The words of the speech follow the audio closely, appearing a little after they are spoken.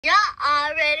Y'all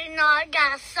already know I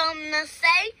got something to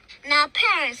say. Now,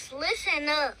 parents, listen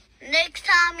up. Next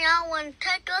time y'all want to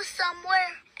take us somewhere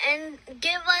and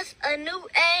give us a new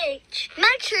age,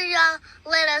 make sure y'all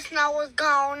let us know what's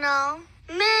going on.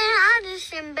 Man, I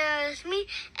just embarrassed me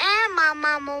and my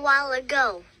mama a while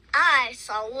ago. Alright,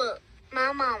 so look,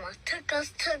 my mama took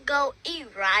us to go eat,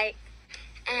 right?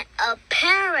 And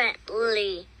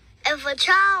apparently, if a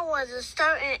child was a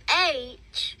certain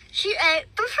age, she ate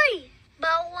for free.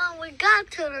 But when we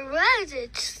got to the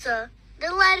register,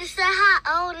 the lady said,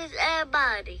 how old is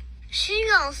everybody? She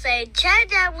gonna say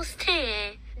JJ was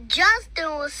 10,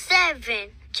 Justin was 7,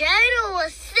 Jada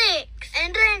was 6,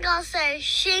 and then gonna say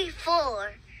she 4.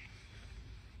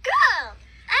 Girl,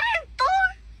 I ain't 4.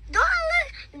 Do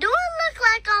I look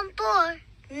like I'm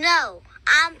 4? No,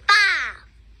 I'm 5.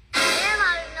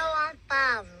 Everybody know I'm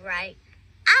 5, right?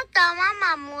 I thought my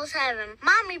mama was having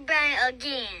mommy brain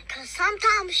again, 'cause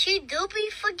sometimes she do be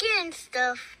forgetting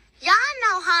stuff. Y'all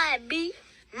know how it be.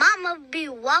 Mama be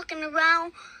walking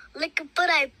around looking for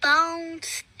their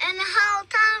phones, and the whole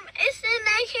time it's in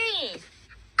their hands.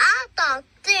 I thought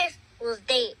this was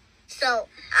dead. So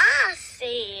I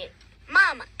said,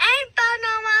 Mama, ain't 5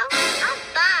 no more. I'm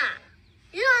 5.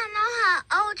 You don't know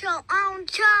how old your own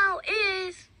child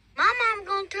is. My mom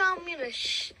gonna tell me to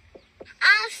shh.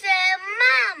 I said,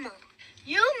 Mama,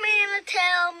 you mean to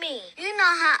tell me you know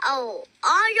how old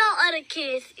all your other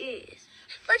kids is,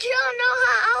 but you don't know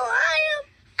how old I am?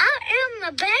 I am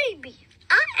the baby.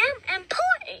 I am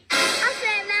important. I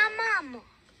said, now, Mama,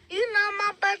 you know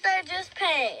my birthday just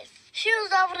passed. She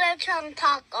was over there trying to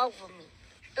talk over me.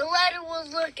 The lady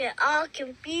was looking all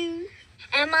confused,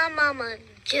 and my mama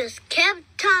just kept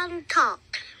trying to talk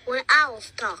when I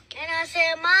was talking. And I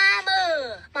said,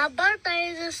 Mama, my birthday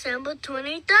is December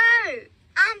 23rd.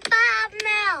 I'm 5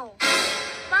 now.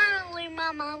 Finally,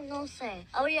 my mom gonna say,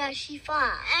 oh yeah, she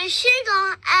 5. And she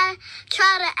gonna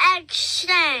try to act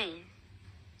shame.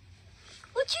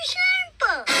 What you shame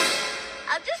for?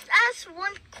 I just asked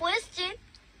one question.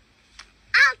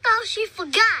 I thought she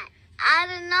forgot. I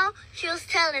didn't know she was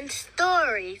telling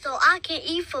stories so I can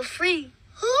eat for free.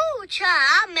 Whoo, child,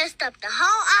 I messed up the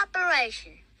whole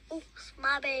operation. Oops,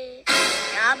 my bad.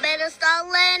 Y'all better start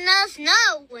letting us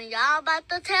know when y'all about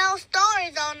to tell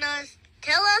stories on us.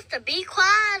 Tell us to be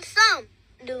quiet some.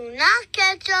 Do not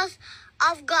catch us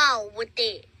off guard with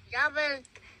it. Y'all better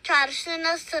try to send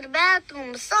us to the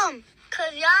bathroom or something.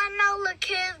 'Cause y'all know little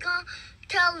kids gonna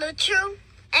tell the truth.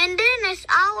 And then it's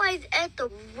always at the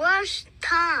worst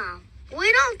time. We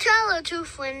don't tell the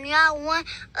truth when y'all want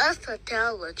us to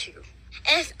tell the truth.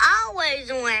 It's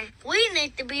always when we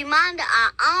need to be minding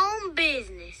our own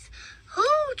business. Who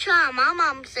child? My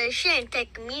mama said she ain't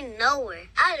taking me nowhere.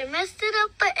 I done messed it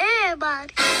up for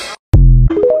everybody.